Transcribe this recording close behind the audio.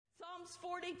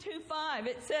Psalms 42:5,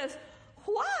 it says,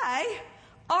 "Why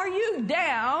are you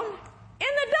down in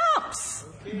the dumps,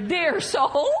 dear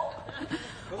soul?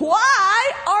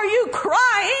 Why are you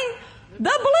crying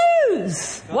the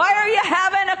blues? Why are you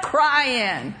having a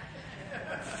crying?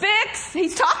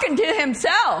 He's talking to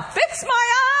himself. Fix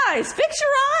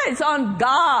your eyes on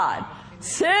God.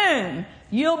 Soon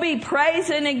you'll be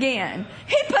praising again."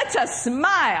 He puts a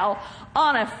smile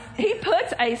on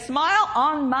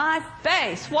my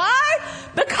face. Why?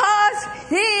 Because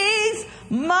He's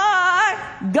my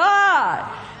God.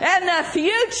 And the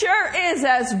future is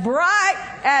as bright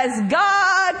as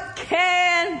God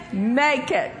can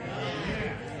make it.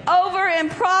 Over in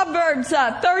Proverbs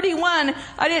 31,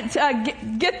 I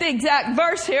didn't get the exact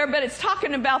verse here, but it's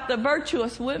talking about the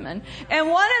virtuous woman. And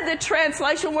one of the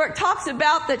translation where it talks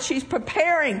about that she's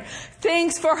preparing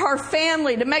things for her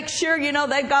family to make sure,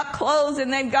 they've got clothes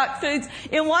and they've got foods.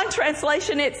 In one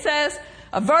translation, it says,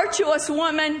 a virtuous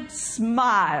woman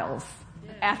smiles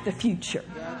at the future.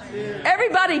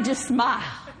 Everybody just smile.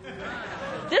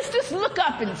 Just look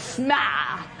up and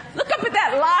smile. Look up at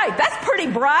that light. That's pretty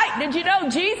bright. Did you know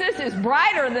Jesus is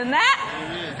brighter than that?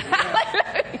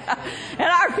 Hallelujah. And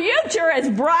our future is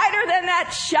brighter than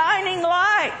that shining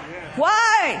light.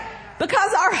 Why?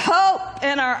 Because our hope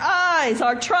and our eyes,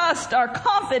 our trust, our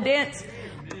confidence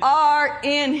are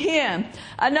in Him.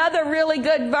 Another really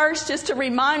good verse just to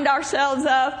remind ourselves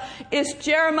of is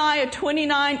Jeremiah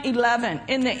 29:11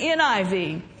 in the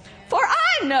NIV. "For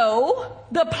I know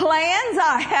the plans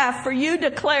I have for you,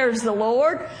 declares the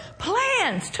Lord.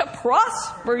 Plans to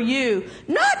prosper you,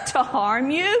 not to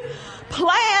harm you.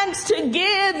 Plans to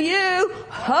give you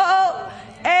hope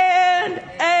and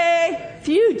a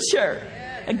future."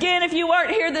 Again, if you weren't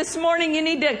here this morning, you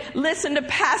need to listen to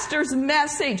Pastor's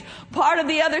message. Part of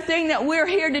the other thing that we're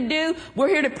here to do, we're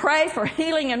here to pray for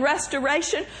healing and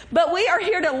restoration, but we are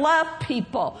here to love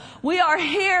people. We are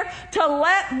here to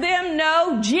let them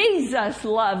know Jesus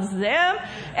loves them,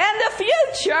 and the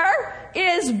future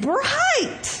is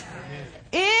bright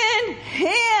in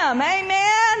Him.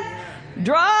 Amen.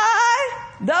 Dry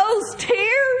those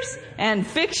tears and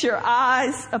fix your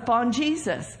eyes upon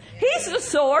Jesus. He's the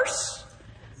source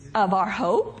of our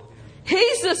hope.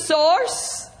 He's the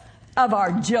source of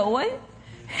our joy.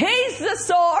 He's the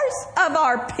source of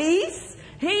our peace.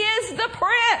 He is the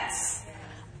Prince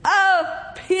of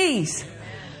Peace.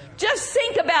 Just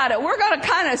think about it. We're going to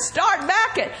kind of start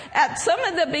back at some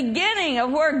of the beginning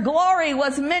of where glory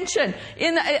was mentioned,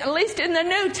 at least in the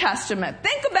New Testament.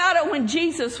 Think about it when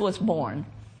Jesus was born.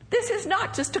 This is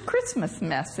not just a Christmas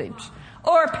message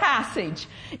or a passage.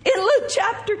 In Luke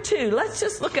chapter 2, let's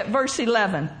just look at verse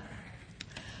 11.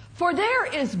 "For there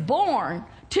is born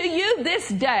to you this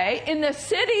day in the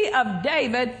city of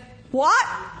David," what?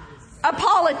 "A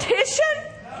politician?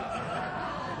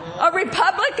 A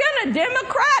Republican? A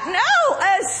Democrat? No,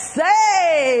 a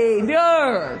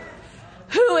Savior,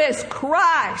 who is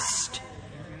Christ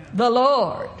the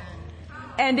Lord.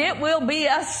 And it will be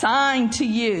a sign to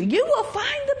you. You will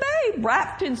find the babe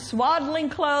wrapped in swaddling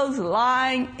clothes,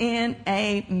 lying in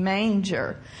a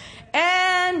manger."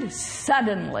 And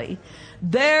suddenly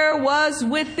there was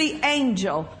with the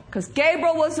angel, because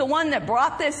Gabriel was the one that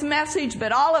brought this message,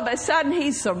 but all of a sudden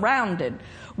he's surrounded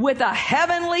with a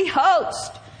heavenly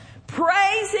host,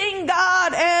 praising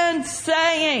God and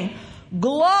saying,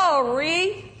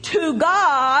 "Glory to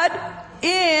God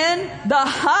in the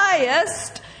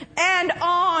highest, and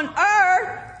on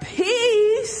earth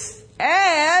peace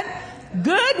and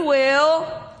goodwill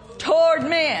toward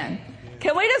men."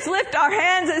 Can we just lift our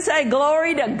hands and say,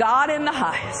 "Glory to God in the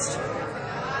highest"?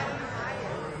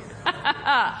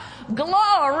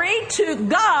 Glory to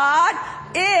God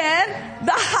in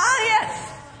the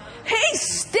highest.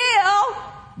 He's still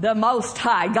the Most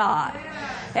High God.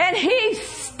 And He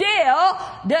still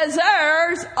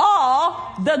deserves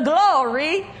all the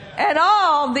glory and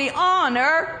all the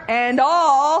honor and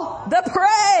all the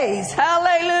praise.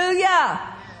 Hallelujah.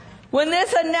 When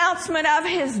this announcement of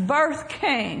His birth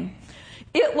came,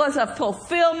 it was a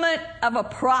fulfillment of a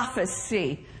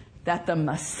prophecy that the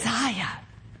Messiah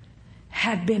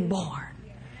had been born.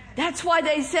 That's why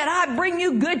they said, "I bring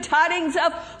you good tidings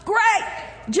of great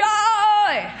joy."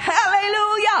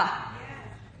 Hallelujah.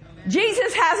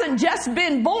 Jesus hasn't just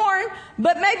been born,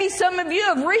 but maybe some of you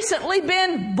have recently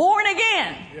been born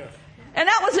again. And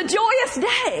that was a joyous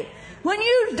day when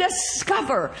you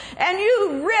discover and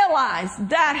you realize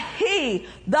that He,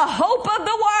 the hope of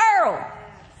the world,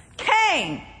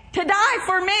 came to die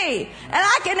for me. And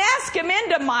I can ask Him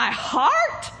into my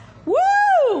heart.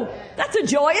 Woo! That's a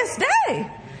joyous day.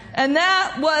 And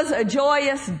that was a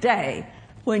joyous day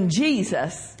when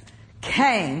Jesus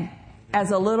came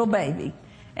as a little baby.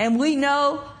 And we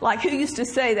know, like who used to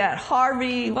say that?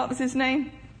 Harvey, what was his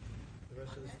name?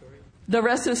 The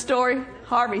rest of the story?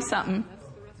 Harvey something.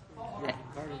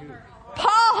 Paul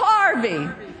Harvey.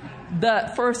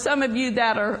 For some of you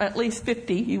that are at least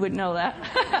 50, you would know that.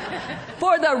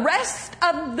 For the rest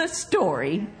of the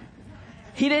story,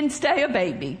 he didn't stay a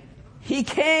baby. He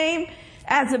came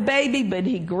as a baby, but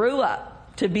he grew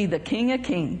up to be the King of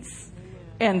Kings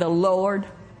and the Lord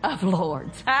of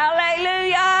Lords.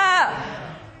 Hallelujah!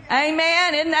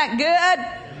 Amen. Isn't that good?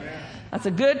 That's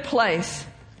a good place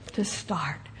to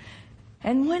start.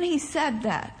 And when he said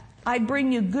that, I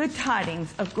bring you good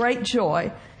tidings of great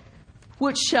joy,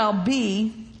 which shall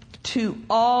be to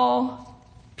all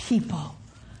people.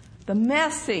 The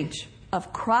message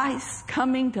of Christ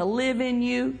coming to live in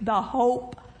you, the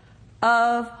hope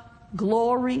of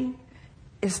glory,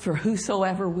 is for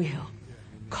whosoever will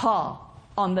call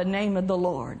on the name of the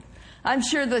Lord. I'm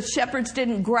sure the shepherds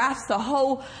didn't grasp the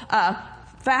whole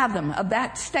fathom of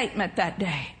that statement that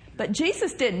day. But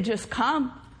Jesus didn't just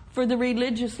come for the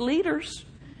religious leaders.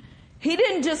 He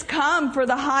didn't just come for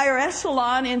the higher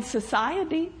echelon in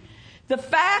society. The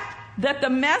fact that the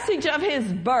message of his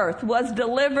birth was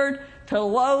delivered to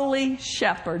lowly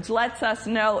shepherds lets us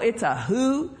know it's a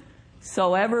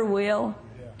whosoever will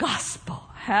gospel.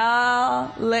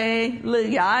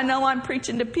 Hallelujah. I know I'm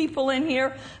preaching to people in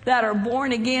here that are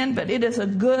born again, but it is a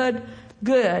good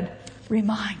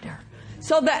reminder.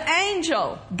 So the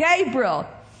angel, Gabriel,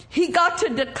 he got to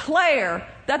declare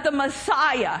that the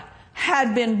Messiah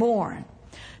had been born.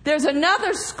 There's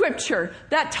another scripture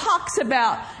that talks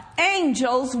about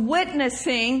angels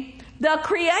witnessing the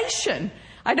creation.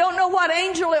 I don't know what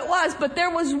angel it was, but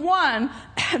there was one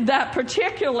that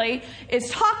particularly is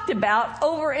talked about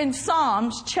over in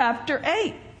Psalms chapter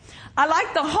 8. I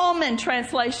like the Holman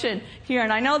translation here,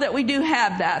 and I know that we do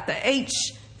have that, the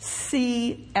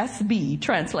HCSB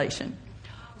translation.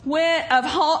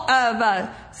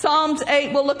 Psalms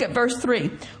 8, we'll look at verse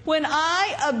 3. When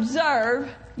I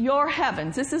observe your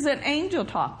heavens, this is an angel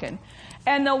talking,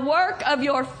 and the work of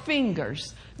your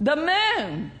fingers, the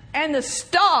moon and the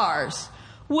stars,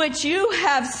 which you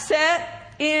have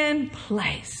set in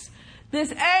place.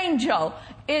 This angel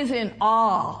is in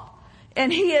awe,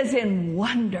 and he is in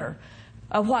wonder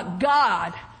of what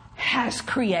God has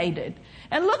created.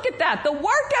 And look at that, the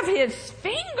work of his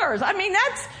fingers. I mean,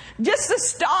 that's just the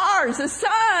stars, the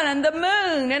sun, and the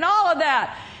moon, and all of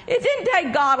that. It didn't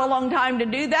take God a long time to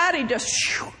do that. He just,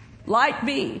 light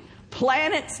be,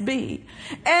 planets be.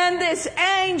 And this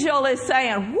angel is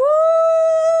saying,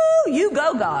 woo, you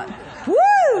go, God.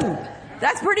 Woo!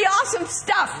 That's pretty awesome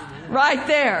stuff right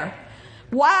there.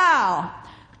 Wow.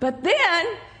 But then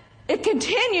it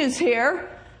continues here.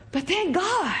 But then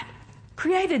God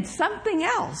created something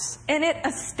else, and it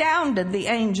astounded the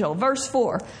angel. Verse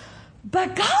 4.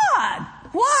 But God,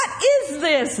 what is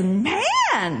this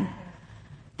man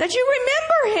that you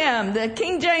remember him? The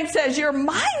King James says you're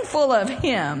mindful of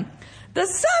him. The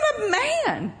Son of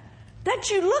Man, that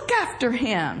you look after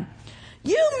him.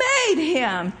 You made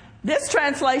him, this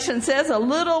translation says, a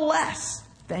little less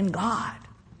than God.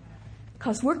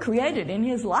 Because we're created in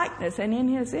his likeness and in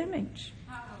his image.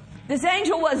 This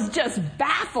angel was just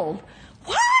baffled.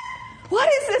 What? What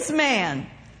is this man?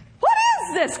 What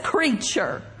is this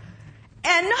creature?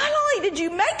 And not only did you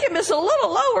make him just a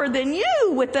little lower than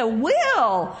you with the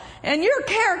will and your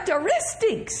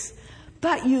characteristics,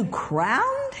 but you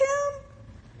crowned him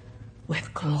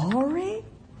with glory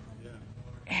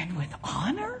and with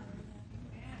honor.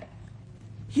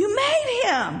 You made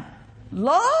him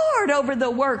Lord over the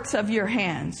works of your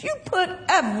hands. You put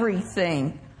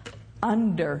everything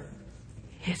under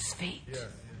his feet.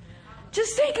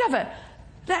 Just think of it.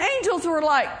 The angels were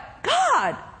like,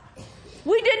 God,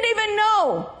 we didn't even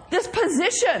know this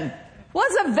position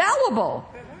was available.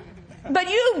 But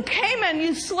you came and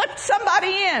you slipped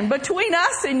somebody in between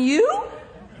us and you.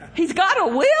 He's got a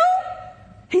will.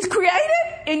 He's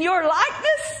created in your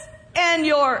likeness and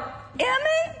your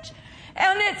image.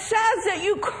 And it says that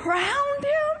you crowned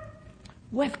him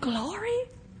with glory.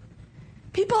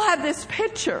 People have this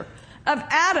picture of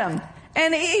Adam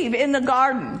and Eve in the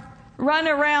garden, run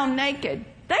around naked.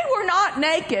 They were not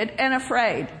naked and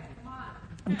afraid.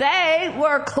 They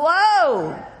were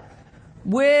clothed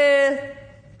with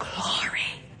glory.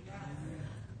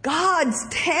 God's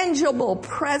tangible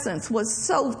presence was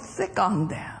so thick on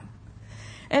them.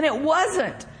 And it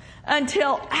wasn't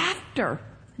until after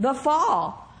the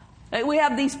fall. We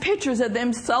have these pictures of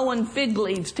them sewing fig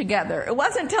leaves together. It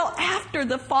wasn't until after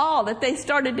the fall that they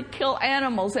started to kill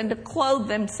animals and to clothe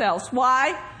themselves.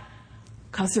 Why?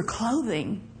 Because their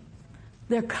clothing,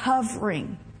 their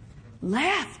covering,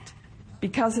 left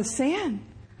because of sin.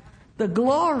 The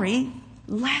glory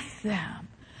left them.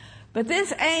 But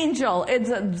this angel is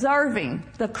observing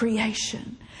the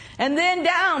creation. And then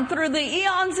down through the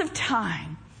eons of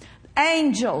time,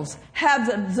 angels have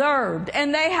observed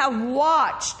and they have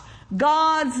watched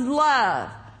God's love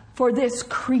for this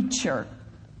creature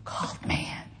called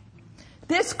man.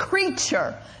 This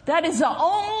creature that is the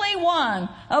only one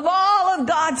of all of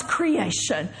God's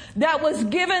creation that was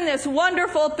given this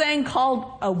wonderful thing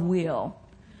called a will.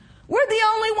 We're the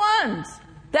only ones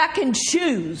that can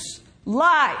choose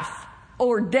life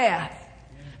or death,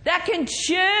 that can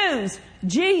choose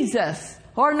Jesus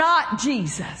or not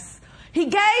Jesus. He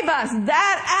gave us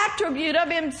that attribute of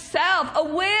himself, a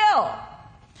will.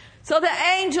 So the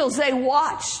angels, they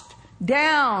watched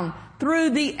down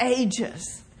through the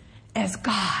ages as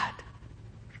God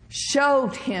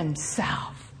showed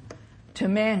himself to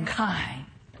mankind.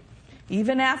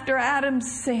 Even after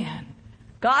Adam's sin,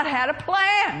 God had a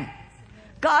plan.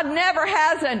 God never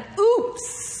has an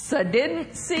oops, I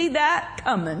didn't see that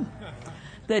coming.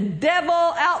 The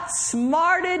devil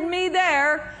outsmarted me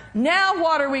there. Now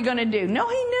what are we going to do? No,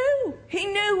 he knew. He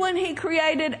knew when he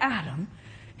created Adam.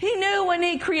 He knew when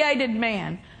he created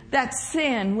man that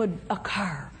sin would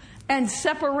occur and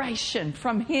separation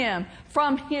from him,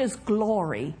 from his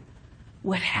glory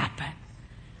would happen.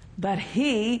 But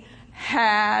he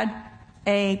had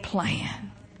a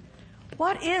plan.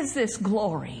 What is this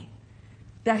glory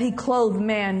that he clothed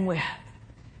man with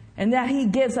and that he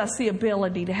gives us the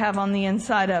ability to have on the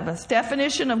inside of us?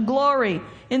 Definition of glory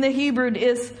in the Hebrew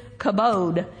is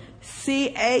kabod,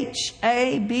 C-H-A-B-O-D.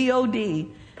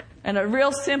 And a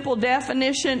real simple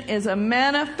definition is a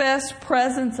manifest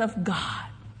presence of God,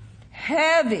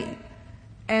 heavy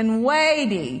and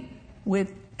weighty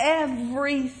with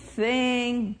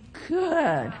everything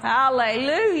good.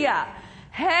 Hallelujah.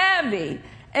 Heavy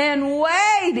and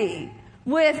weighty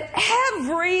with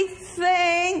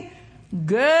everything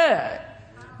good.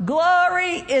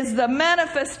 Glory is the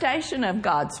manifestation of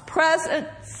God's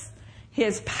presence,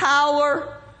 his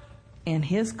power, and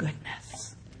his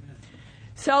goodness.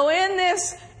 So in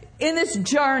this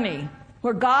journey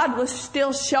where God was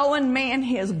still showing man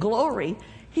his glory,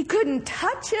 he couldn't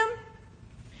touch him.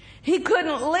 He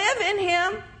couldn't live in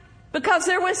him because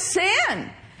there was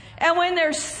sin. And when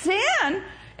there's sin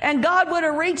and God would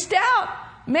have reached out,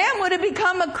 man would have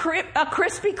become a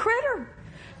crispy critter.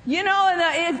 You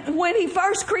know, when he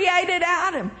first created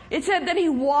Adam, it said that he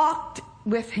walked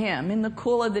with him in the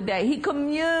cool of the day. He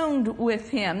communed with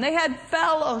him. They had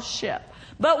fellowship.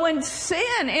 But when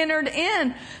sin entered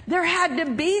in, there had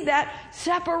to be that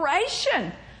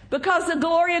separation because the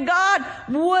glory of God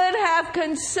would have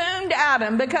consumed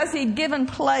Adam because he'd given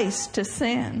place to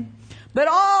sin. But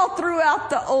all throughout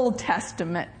the Old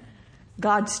Testament,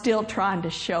 God's still trying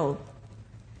to show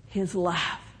his love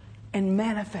and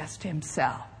manifest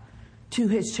himself to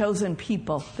his chosen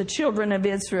people, the children of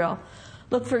Israel.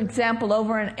 Look, for example,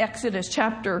 over in Exodus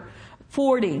chapter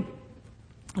 40.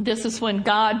 This is when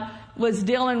God was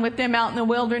dealing with them out in the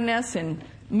wilderness and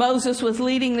Moses was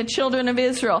leading the children of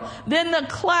Israel. Then the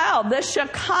cloud, the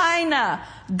Shekinah,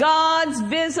 God's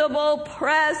visible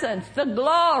presence, the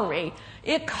glory,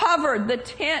 it covered the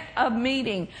tent of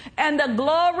meeting. And the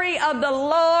glory of the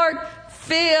Lord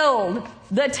filled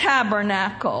the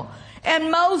tabernacle.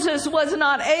 And Moses was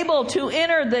not able to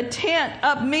enter the tent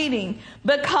of meeting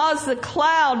because the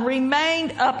cloud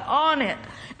remained up on it.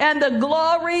 And the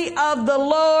glory of the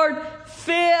Lord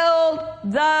filled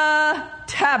the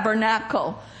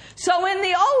tabernacle. So in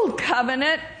the old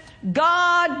covenant,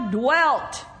 God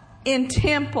dwelt in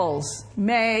temples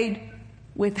made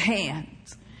with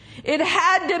hands. It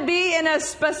had to be in a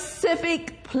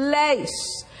specific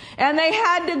place. And they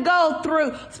had to go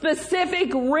through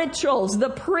specific rituals, the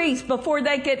priests, before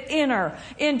they could enter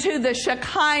into the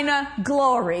Shekinah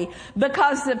glory,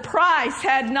 because the price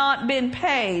had not been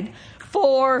paid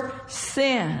for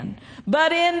sin.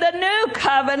 But in the new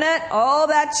covenant, oh,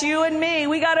 that's you and me.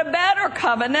 We got a better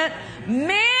covenant.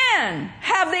 Men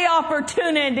have the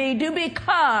opportunity to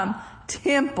become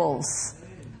temples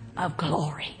of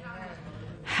glory.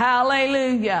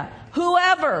 Hallelujah.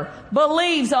 Whoever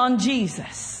believes on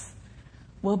Jesus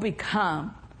will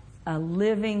become a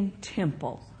living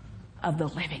temple of the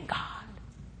living God.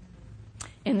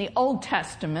 In the Old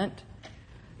Testament,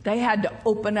 they had to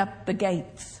open up the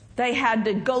gates. They had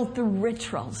to go through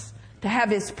rituals to have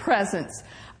his presence,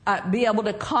 be able to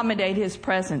accommodate his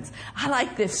presence. I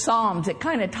like this Psalms. It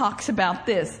kind of talks about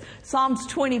this. Psalms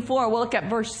 24, we'll look at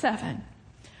verse 7.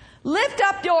 Lift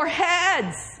up your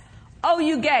heads, O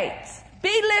you gates.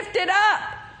 Be lifted up,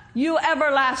 you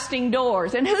everlasting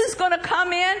doors. And who's going to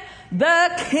come in?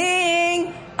 The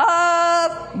King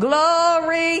of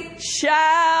glory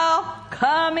shall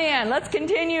come in. Let's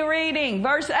continue reading.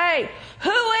 Verse 8.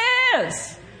 Who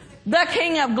is the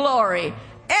King of glory?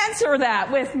 Answer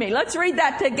that with me. Let's read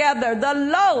that together. The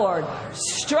Lord,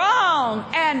 strong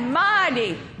and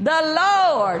mighty. The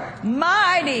Lord,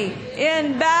 mighty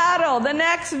in battle. The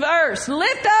next verse.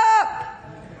 Lift up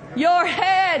your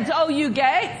heads, O you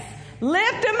gates.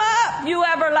 Lift them up, you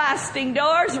everlasting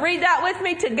doors. Read that with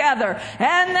me together.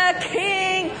 And the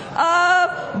King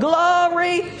of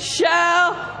glory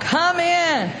shall come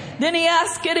in. Then he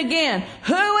asks it again.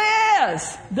 Who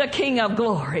is the King of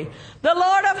glory? The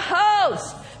Lord of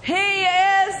hosts. He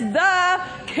is the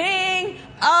King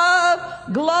of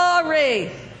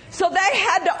glory. So they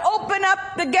had to open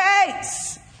up the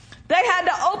gates. They had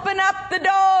to open up the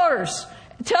doors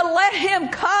to let him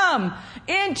come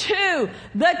into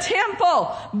the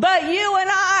temple. But you and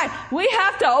I, we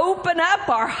have to open up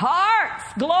our hearts.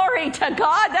 Glory to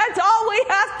God. That's all we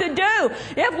have to do.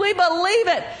 If we believe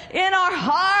it in our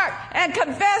heart and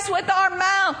confess with our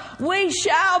mouth, we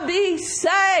shall be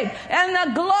saved. And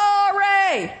the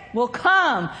glory will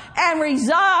come and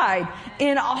reside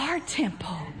in our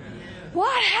temple.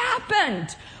 What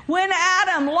happened when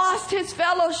Adam lost his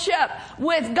fellowship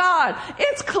with God?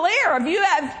 It's clear.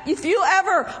 If you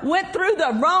ever went through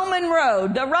the Roman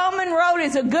road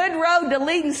is a good road to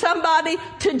leading somebody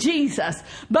to Jesus.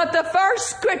 But the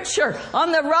first scripture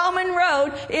on the Roman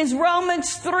road is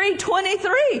Romans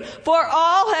 3:23. For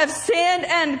all have sinned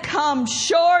and come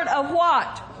short of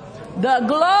what? The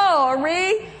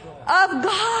glory of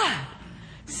God.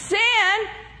 Sin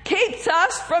keeps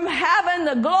us from having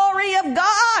the glory of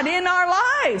God in our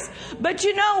lives. But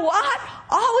you know what?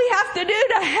 All we have to do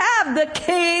to have the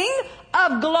King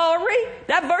of glory,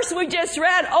 that verse we just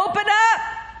read, open up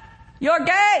your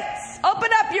gates,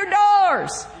 open up your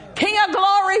doors. King of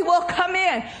glory will come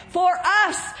in. For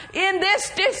us in this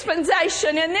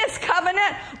dispensation, in this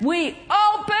covenant, we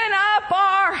open up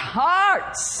our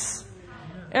hearts.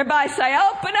 Everybody say,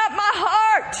 open up my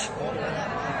heart.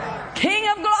 King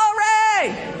of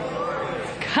glory,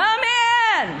 come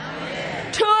in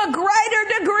to a greater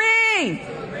degree.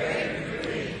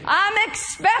 I'm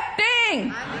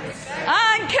expecting,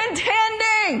 I'm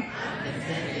contending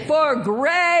for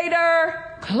greater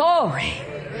glory,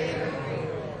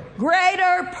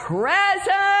 greater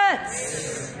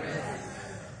presence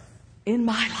in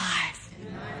my life.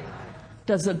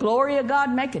 Does the glory of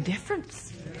God make a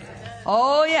difference?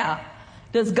 Oh yeah.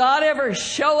 Does God ever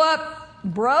show up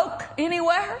broke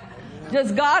anywhere?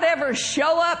 Does God ever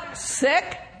show up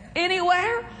sick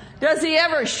anywhere? Does he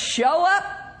ever show up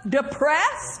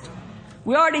depressed?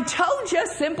 We already told you,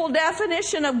 simple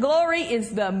definition of glory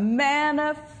is the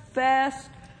manifest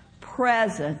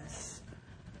presence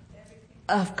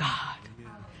of God.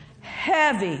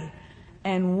 Heavy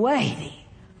and weighty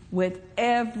with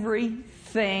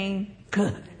everything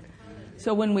good.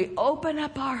 So when we open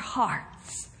up our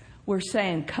hearts, we're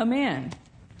saying, come in,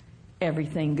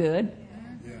 everything good.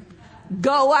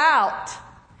 Go out,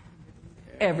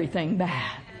 everything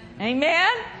bad.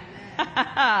 Amen?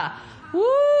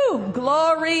 Woo!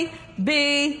 Glory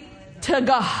be to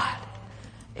God.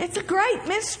 It's a great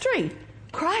mystery.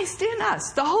 Christ in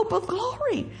us, the hope of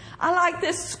glory. I like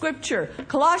this scripture.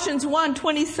 Colossians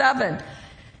 1:27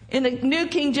 in the New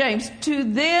King James. To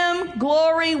them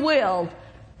glory willed.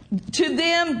 To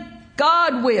them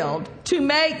God willed to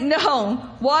make known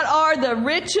what are the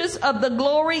riches of the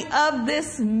glory of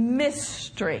this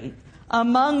mystery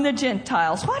among the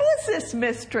Gentiles. What is this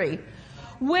mystery?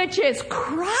 Which is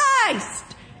Christ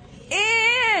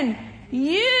in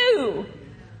you,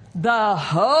 the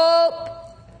hope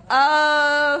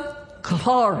of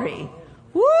glory.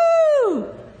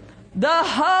 Woo! The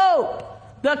hope,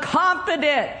 the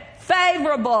confident,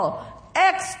 favorable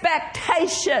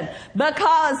expectation,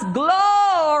 because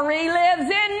glory lives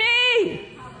in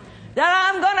me. That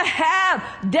I'm going to have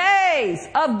days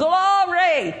of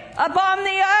glory upon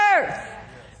the earth.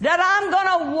 That I'm going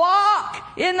to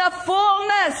walk in the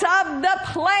fullness of the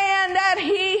plan that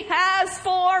He has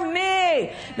for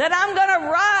me. That I'm going to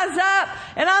rise up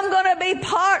and I'm going to be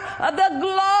part of the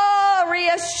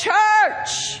glorious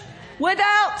church.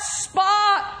 Without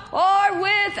spot or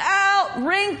without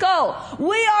wrinkle.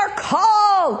 We are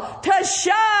called to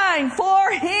shine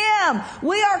for Him.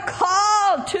 We are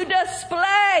called to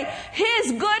display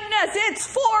His goodness. It's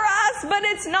for us, but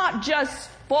it's not just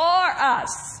for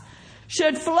us.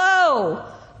 Should flow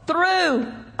through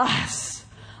us.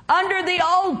 Under the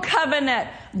old covenant,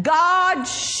 God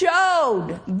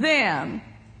showed them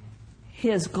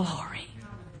His glory.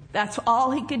 That's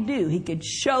all He could do. He could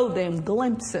show them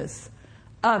glimpses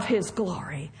of His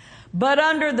glory. But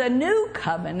under the new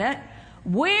covenant,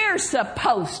 we're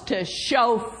supposed to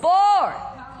show forth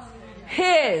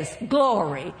His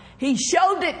glory. He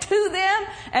showed it to them,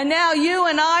 and now you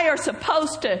and I are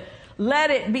supposed to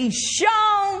let it be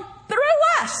shown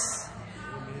through us.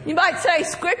 You might say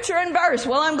scripture and verse.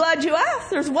 Well, I'm glad you asked.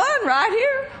 There's one right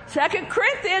here. 2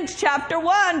 Corinthians chapter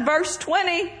 1, verse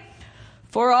 20.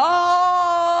 For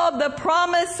all the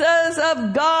promises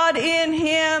of God in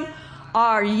Him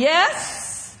are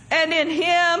yes, and in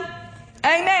Him,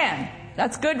 amen.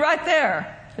 That's good right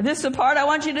there. This is the part I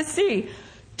want you to see.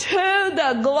 To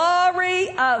the glory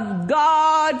of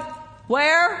God,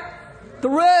 where?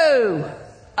 Through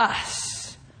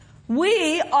us.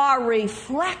 We are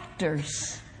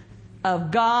reflectors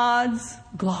of God's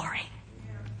glory.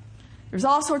 There's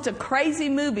all sorts of crazy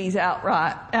movies out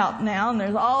now, and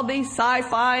there's all these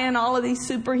sci-fi and all of these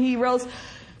superheroes,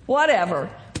 whatever.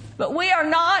 But we are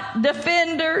not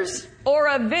defenders or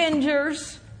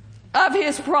avengers of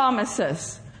His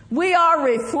promises. We are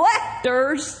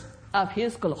reflectors of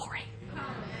His glory.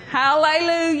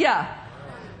 Hallelujah.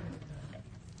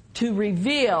 To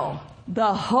reveal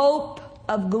the hope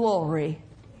of glory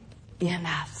in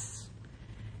us.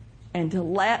 And to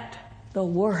let the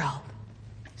world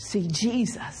see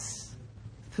Jesus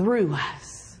through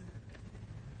us.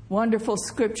 Wonderful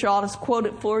scripture. I'll just quote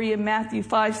it for you. Matthew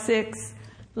 5:6.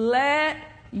 Let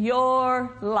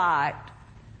your light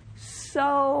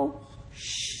so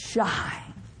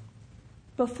shine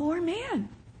before men.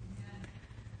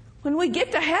 When we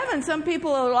get to heaven, some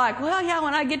people are like, well, yeah,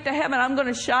 when I get to heaven, I'm going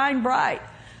to shine bright.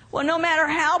 Well, no matter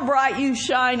how bright you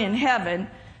shine in heaven,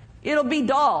 it'll be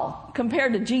dull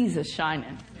compared to Jesus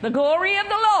shining. The glory of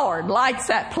the Lord lights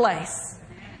that place.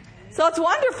 So it's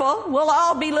wonderful. We'll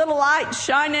all be little lights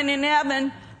shining in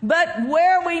heaven. But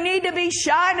where we need to be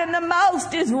shining the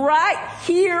most is right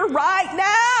here, right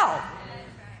now.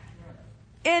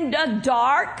 In the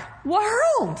dark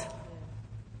world.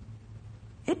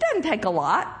 It doesn't take a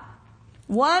lot.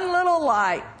 One little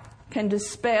light can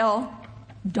dispel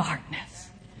darkness.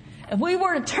 If we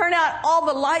were to turn out all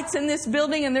the lights in this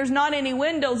building and there's not any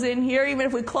windows in here, even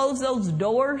if we close those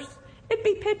doors, it'd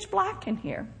be pitch black in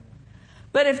here.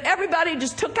 But if everybody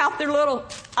just took out their little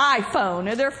iPhone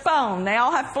or their phone, they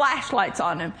all have flashlights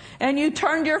on them, and you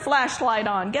turned your flashlight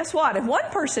on, guess what? If one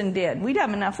person did, we'd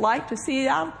have enough light to see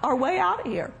our way out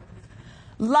of here.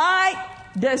 Light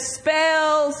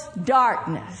dispels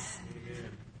darkness.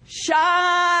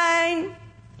 Shine,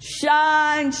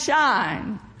 shine,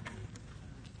 shine.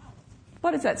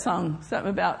 What is that song?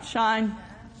 Something about shine?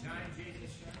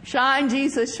 Shine,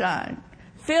 Jesus, shine.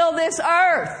 Fill this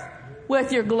earth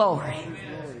with your glory.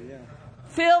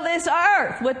 Fill this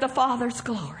earth with the Father's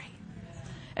glory.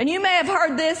 And you may have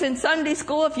heard this in Sunday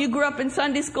school if you grew up in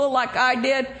Sunday school like I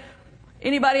did.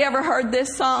 Anybody ever heard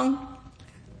this song?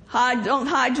 Don't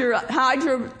hide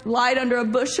your light under a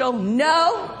bushel.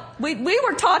 No. We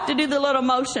were taught to do the little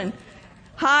motion.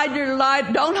 Don't hide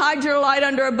your light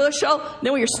under a bushel.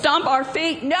 Then we stomp our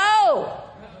feet. No.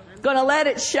 Gonna let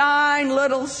it shine,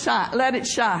 let it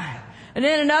shine. And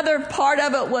then another part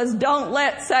of it was don't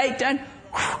let Satan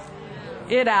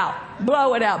it out,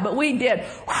 blow it out. But we did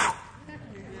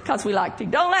because we like to.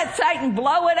 Don't let Satan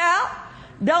blow it out.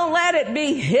 Don't let it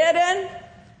be hidden.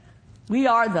 We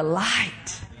are the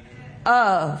light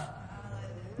of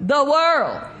the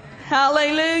world.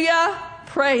 Hallelujah.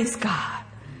 Praise God.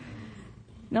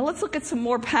 Now let's look at some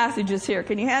more passages here.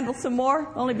 Can you handle some more?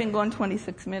 Only been going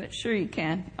 26 minutes. Sure you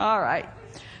can. All right.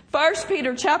 1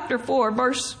 Peter chapter 4,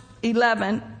 verse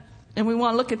 11. And we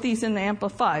want to look at these in the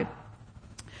Amplified.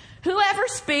 Whoever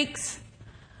speaks,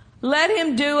 let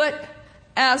him do it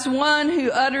as one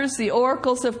who utters the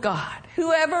oracles of God.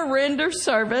 Whoever renders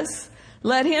service,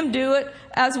 let him do it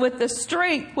as with the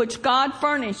strength which God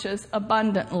furnishes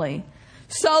abundantly,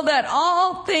 so that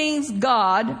all things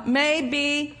God may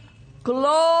be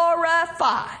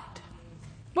glorified.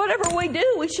 Whatever we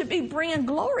do, we should be bringing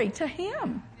glory to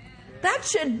Him. That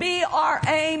should be our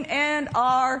aim and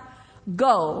our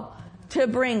goal, to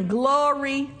bring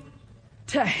glory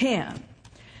to Him.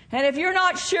 And if you're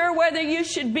not sure whether you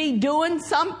should be doing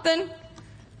something,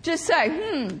 just say,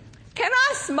 can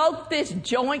I smoke this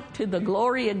joint to the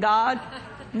glory of God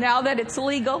now that it's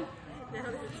legal?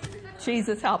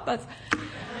 Jesus help us.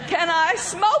 Can I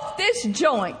smoke this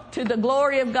joint to the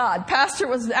glory of God? Pastor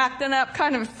was acting up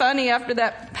kind of funny after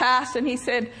that passed, and he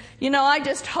said, I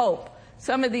just hope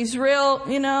some of these real,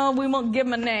 we won't give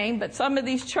them a name, but some of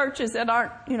these churches that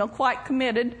aren't, quite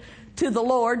committed to the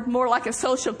Lord, more like a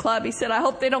social club, he said, I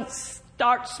hope they don't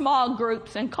start small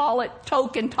groups and call it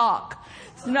toke and talk.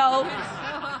 No,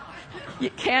 you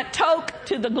can't toke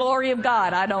to the glory of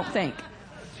God, I don't think.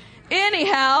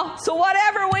 Anyhow, so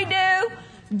whatever we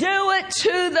do it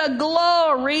to the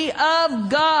glory of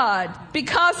God,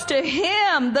 because to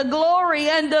Him the glory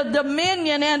and the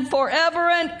dominion and forever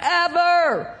and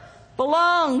ever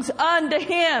belongs unto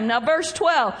Him. Now verse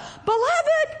 12,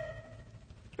 beloved,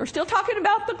 we're still talking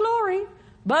about the glory.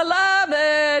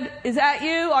 Beloved, is that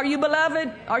you? Are you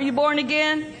beloved? Are you born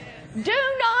again? Do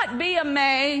not be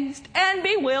amazed and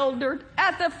bewildered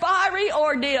at the fiery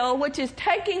ordeal which is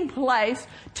taking place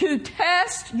to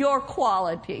test your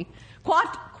quality.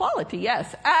 Quality,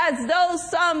 yes. As though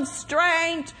some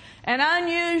strange and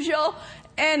unusual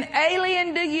and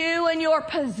alien to you and your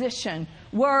position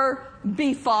were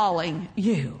befalling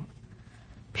you.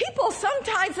 People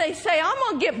sometimes they say, I'm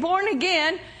going to get born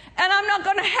again and I'm not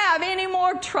going to have any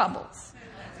more troubles.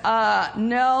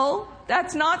 No,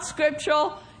 that's not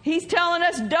scriptural. He's telling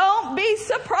us don't be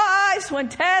surprised when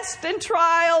tests and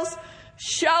trials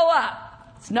show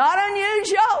up. It's not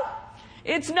unusual.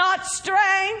 It's not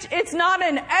strange. It's not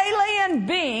an alien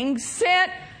being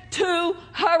sent to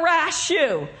harass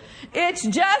you. It's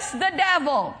just the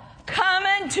devil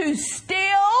coming to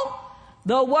steal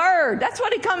the word. That's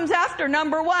what he comes after,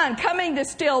 number one. Coming to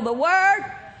steal the word.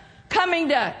 Coming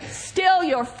to steal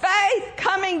your faith.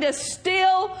 Coming to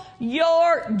steal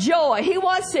your joy. He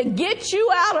wants to get you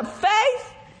out of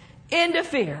faith into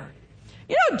fear.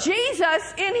 You know,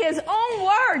 Jesus, in His own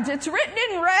words, it's written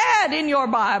in red in your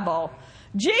Bible.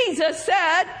 Jesus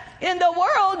said, in the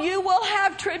world you will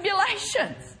have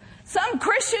tribulations. Some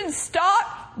Christians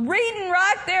stop reading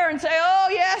right there and say, oh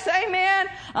yes, amen,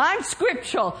 I'm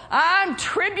scriptural. I'm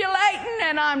tribulating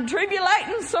and I'm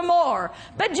tribulating some more.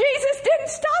 But Jesus didn't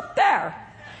stop there.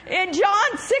 In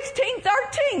John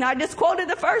 16:13, I just quoted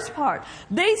the first part.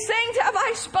 These things have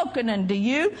I spoken unto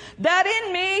you, that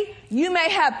in me you may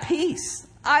have peace.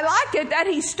 I like it that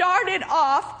He started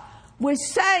off with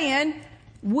saying,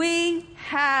 we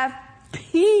have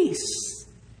peace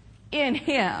in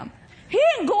Him. He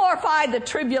didn't glorify the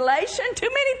tribulation. Too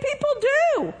many people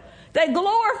do. They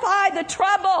glorify the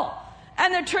trouble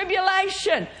and the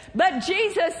tribulation. But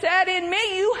Jesus said, in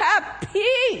me you have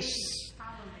peace.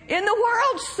 In the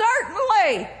world,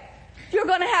 certainly, you're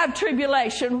going to have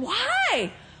tribulation.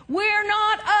 Why? We're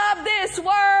not of this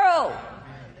world.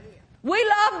 We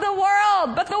love the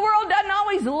world, but the world doesn't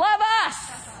always love us.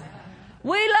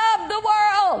 We love the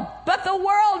world, but the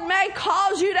world may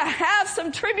cause you to have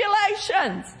some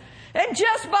tribulations. And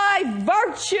just by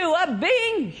virtue of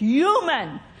being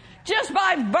human, just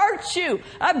by virtue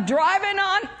of driving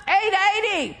on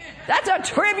 880, that's a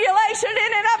tribulation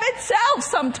in and of itself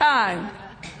sometimes.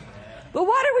 But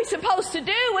what are we supposed to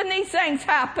do when these things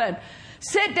happen?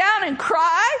 Sit down and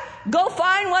cry? Go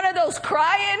find one of those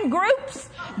cry-in groups?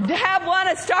 Have one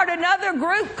to start another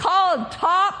group called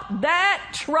Top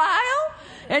That Trial?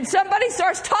 And somebody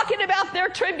starts talking about their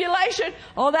tribulation.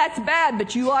 Oh, that's bad,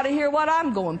 but you ought to hear what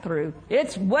I'm going through.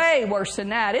 It's way worse than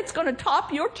that. It's going to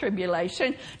top your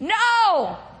tribulation.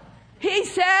 No! He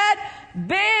said,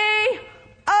 be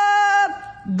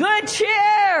of good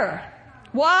cheer.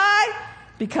 Why?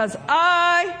 Because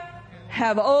I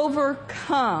have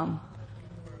overcome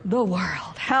the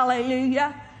world.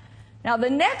 Hallelujah. Now the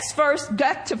next verse,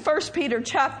 back to 1 Peter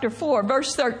chapter 4,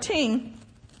 verse 13,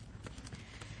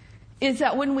 is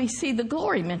that when we see the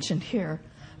glory mentioned here,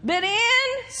 that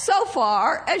in so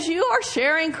far as you are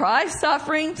sharing Christ's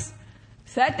sufferings,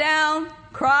 sit down,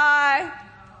 cry,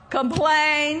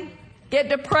 complain, get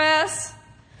depressed,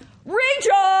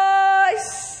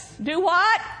 rejoice. Do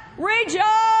what?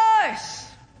 Rejoice.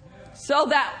 So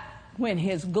that when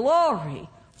His glory,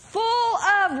 full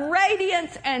of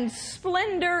radiance and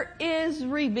splendor, is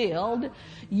revealed,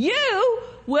 you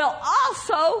will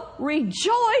also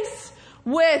rejoice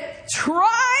with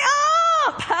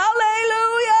triumph.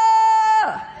 Hallelujah.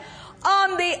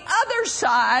 On the other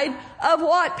side of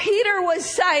what Peter was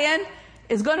saying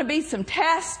is going to be some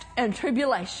test and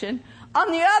tribulation.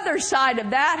 On the other side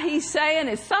of that, he's saying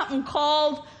is something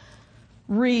called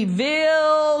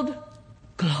revealed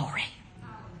glory.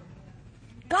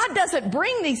 God doesn't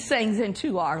bring these things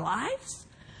into our lives,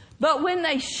 but when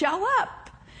they show up,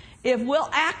 if we'll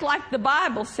act like the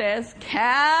Bible says,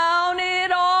 count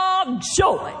it all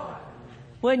joy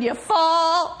when you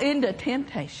fall into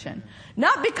temptation.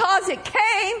 Not because it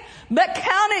came, but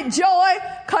count it joy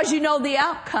because you know the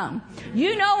outcome.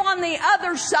 You know on the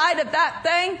other side of that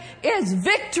thing is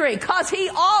victory, because He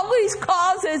always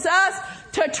causes us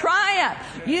to triumph.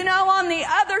 You know on the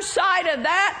other side of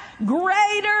that,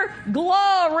 greater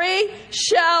glory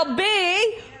shall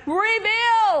be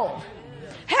revealed.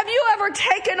 Have you ever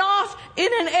taken off in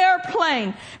an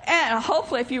airplane? And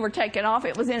hopefully if you were taking off,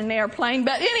 it was in an airplane.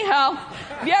 But anyhow,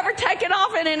 have you ever taken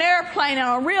off in an airplane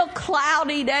on a real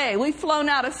cloudy day? We've flown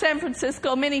out of San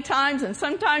Francisco many times, and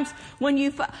sometimes when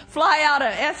you fly out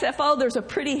of SFO, there's a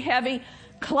pretty heavy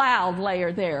cloud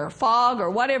layer there, fog or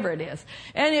whatever it is.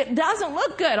 And it doesn't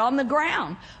look good on the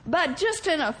ground. But just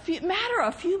in a matter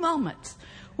of a few moments,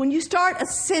 when you start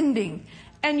ascending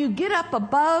and you get up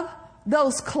above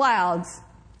those clouds,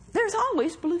 there's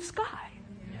always blue sky.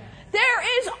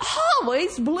 There is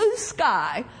always blue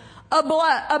sky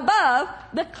above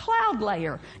the cloud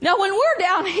layer. Now, when we're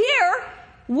down here,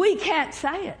 we can't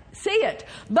see it.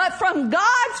 But from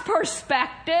God's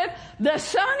perspective, the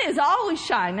sun is always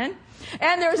shining,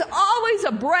 and there's always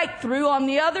a breakthrough on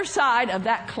the other side of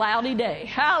that cloudy day.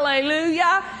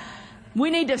 Hallelujah. We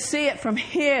need to see it from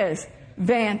His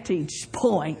vantage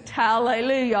point.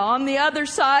 Hallelujah. On the other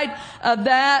side of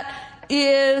that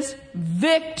is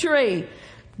victory.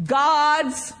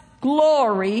 God's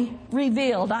glory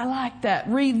revealed. I like that.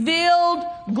 Revealed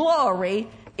glory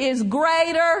is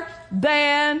greater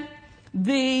than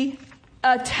the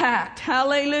attacked.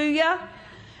 Hallelujah.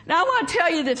 Now I want to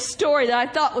tell you this story that I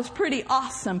thought was pretty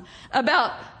awesome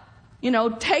about,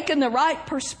 taking the right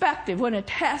perspective when a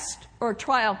test or a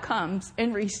trial comes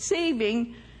and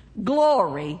receiving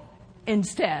glory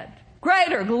instead.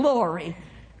 Greater glory,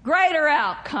 greater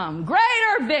outcome,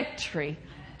 greater victory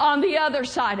on the other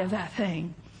side of that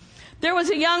thing. There was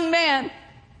a young man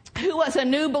who was a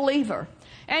new believer.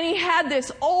 And he had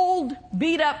this old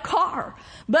beat up car,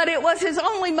 but it was his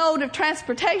only mode of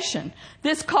transportation.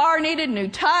 This car needed new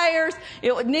tires.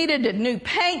 It needed a new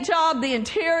paint job. The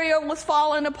interior was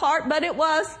falling apart, but it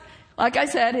was, like I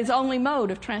said, his only mode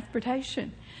of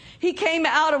transportation. He came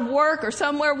out of work or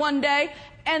somewhere one day,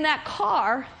 and that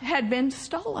car had been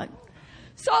stolen.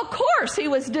 So of course he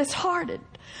was disheartened.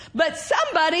 But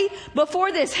somebody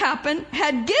before this happened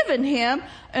had given him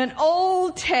an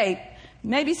old tape.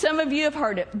 Maybe some of you have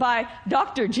heard it, by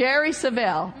Dr. Jerry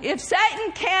Savelle. If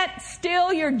Satan can't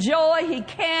steal your joy, he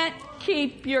can't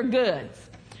keep your goods.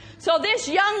 So this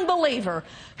young believer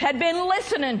had been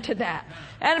listening to that.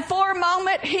 And for a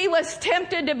moment, he was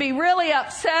tempted to be really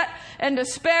upset and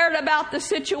despaired about the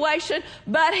situation,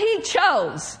 but he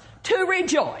chose to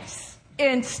rejoice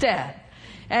instead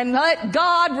and let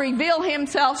God reveal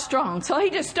Himself strong. So he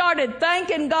just started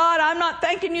thanking God. I'm not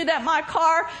thanking you that my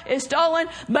car is stolen,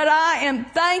 but I am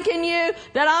thanking you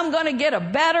that I'm going to get a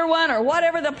better one, or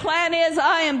whatever the plan is.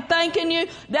 I am thanking you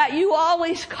that you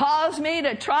always cause me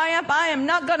to triumph. I am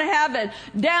not going to have a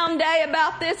down day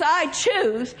about this. I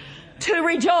choose to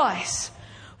rejoice.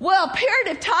 Well, a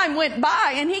period of time went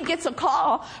by, and he gets a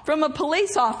call from a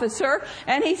police officer,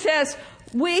 and he says,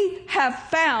 "We have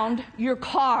found your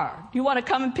car. Do you want to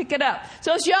come and pick it up?"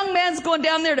 So this young man's going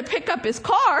down there to pick up his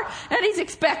car, and he's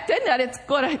expecting that it's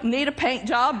going to need a paint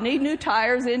job, need new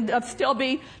tires, and still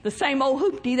be the same old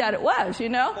hoopty that it was,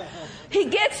 He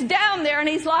gets down there, and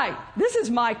he's like, "This is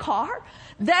my car."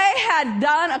 They had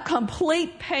done a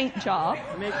complete paint job.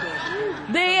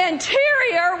 The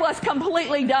interior was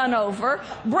completely done over.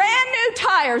 Brand new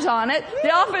tires on it.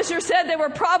 The officer said they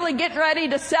were probably getting ready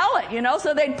to sell it,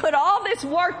 so they'd put all this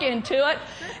work into it.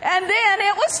 And then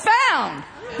it was found.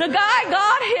 The guy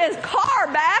got his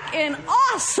car back in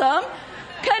awesome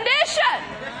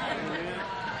condition.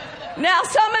 Now,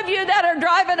 some of you that are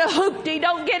driving a hoopty,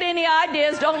 don't get any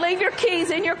ideas. Don't leave your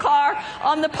keys in your car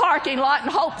on the parking lot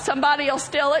and hope somebody will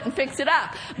steal it and fix it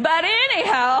up. But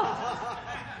anyhow,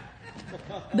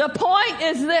 the point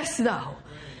is this, though.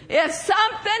 If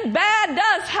something bad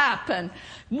does happen,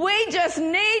 we just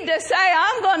need to say,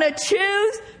 I'm going to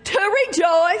choose to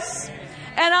rejoice,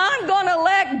 and I'm going to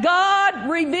let God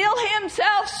reveal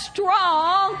Himself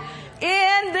strong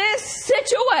in this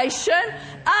situation.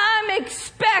 I'm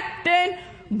expecting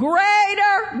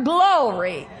greater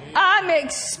glory. I'm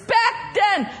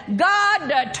expecting God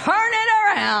to turn it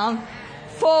around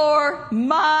for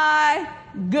my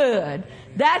good.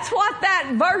 That's what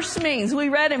that verse means. We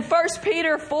read in 1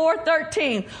 Peter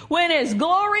 4:13, when His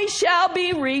glory shall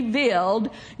be revealed,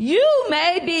 you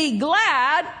may be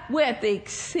glad with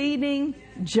exceeding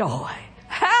joy.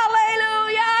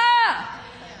 Hallelujah!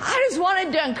 I just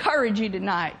wanted to encourage you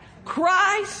tonight.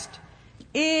 Christ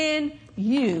in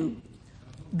you,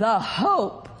 the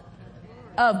hope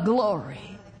of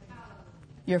glory.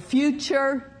 Your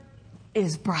future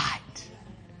is bright.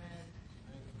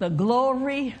 The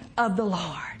glory of the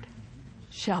Lord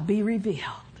shall be revealed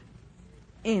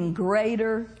in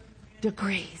greater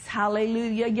degrees.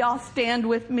 Hallelujah. Y'all stand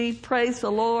with me. Praise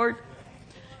the Lord.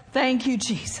 Thank you,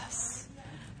 Jesus.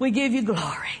 We give you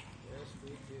glory.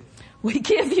 We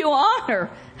give you honor.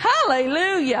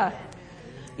 Hallelujah.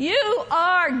 You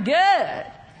are good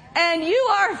and you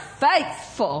are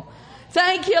faithful.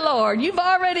 Thank you, Lord. You've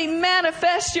already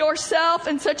manifested yourself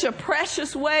in such a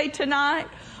precious way tonight.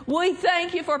 We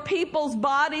thank you for people's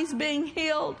bodies being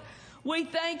healed. We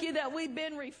thank you that we've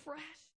been refreshed.